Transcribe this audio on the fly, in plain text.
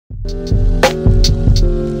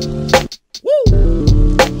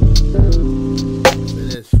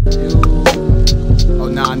This for you. Oh,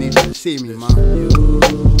 now I need you to see me, man.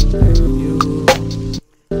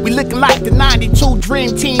 We looking like the 92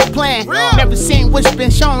 Dream Team plan. Never seen what's been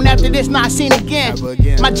shown, after this not seen again.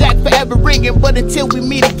 My jack forever ringing, but until we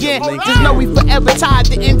meet again, just know we forever tied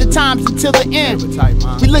the end of times until the end.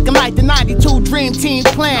 We looking like the 92 Dream Team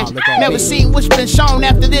plan. Never seen what's been shown,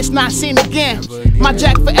 after this not seen again. My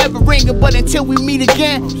jack forever ringing, but until we meet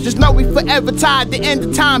again, just know we forever tied the end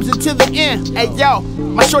of times until the end. Hey yo,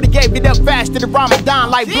 my shorty gave it up fast to the Ramadan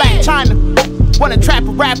like Black China. Wanna trap a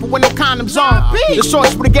rapper with no condoms on. The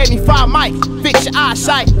source would've gave me 5 mics, fix your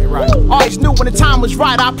eyesight. Always knew when the time was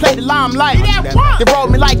right, I played the limelight. They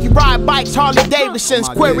rolled me like you ride bikes, Harley Davidsons.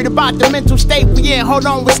 Queried about the mental state we in, hold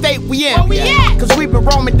on, what state we in? Cause we been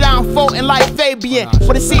roaming down floating like Fabian.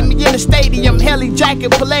 When they see me in the stadium, heli jacket,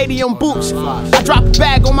 palladium boots. I drop a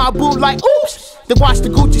bag on my boot like oops. Then watch the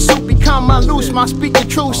Gucci suit become unloose, my speaker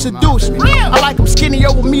true seduce. I like them skinny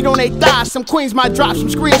over meat on their thighs. Some queens might drop some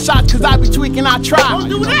screenshots cause I be tweaking, I try.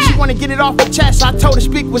 She wanna get it off her chest, I told her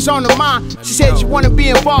speak what's on her mind. She said you wanna be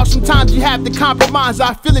involved, sometimes you have to compromise.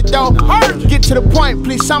 I feel it though, get to the point,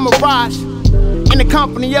 please summarize. In the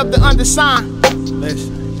company of the undersigned,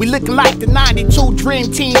 we looking like the 92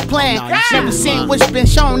 Dream Team plan. Never seen what's been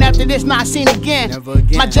shown, after this not seen again.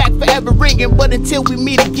 My jack forever ringing, but until we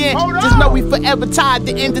meet again, just know we forever tied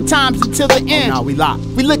the end of times until the end.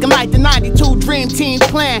 We looking like the 92 Dream Team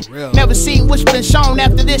plan. Never seen what's been shown,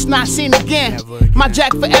 after this not seen again. My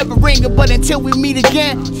jack forever ringing, but until we meet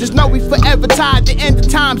again, just know we forever tied the end of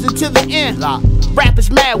times until the end. Rappers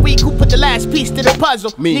mad weak, who put the last piece to the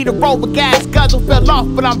puzzle? Need a roll with gas, guzzle, fell off,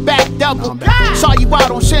 but I'm back double. Saw you out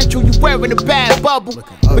on Central, you wearing a bad bubble.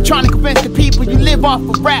 But trying to convince the people you live off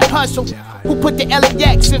of rap hustle. Who put the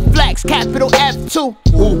LEX in flex, capital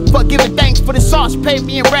F2. For giving thanks for the sauce, paid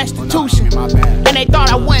me in restitution. And they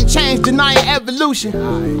thought I wouldn't change, denying evolution.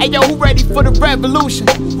 Hey yo, who ready for the revolution?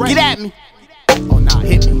 Get at me. Oh nah,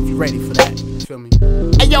 hit me if you ready for that. You feel me?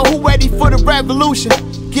 Hey yo, who ready for the revolution?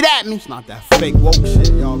 Get at me. It's not that fake woke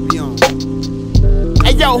shit y'all be on.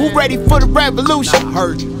 Hey yo, who ready for the revolution? I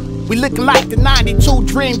heard you. We looking like the 92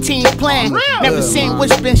 Dream Team plan. Never seen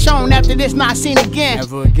what's been shown, after this not seen again.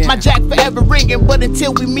 My jack forever ringing, but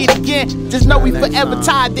until we meet again, just know we forever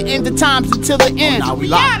tied the end of times until the end. We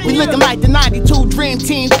looking like the 92 Dream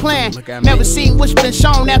Team plan. Never seen what's been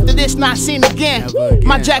shown, after this not seen again.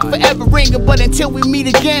 My jack forever ringing, but until we meet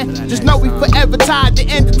again, just know we forever tied the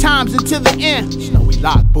end of times until the end. Just know we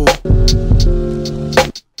locked, boo.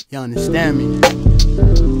 You understand me?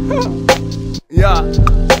 Yeah.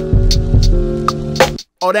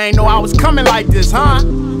 Oh, they ain't know I was coming like this, huh?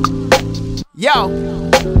 Yo.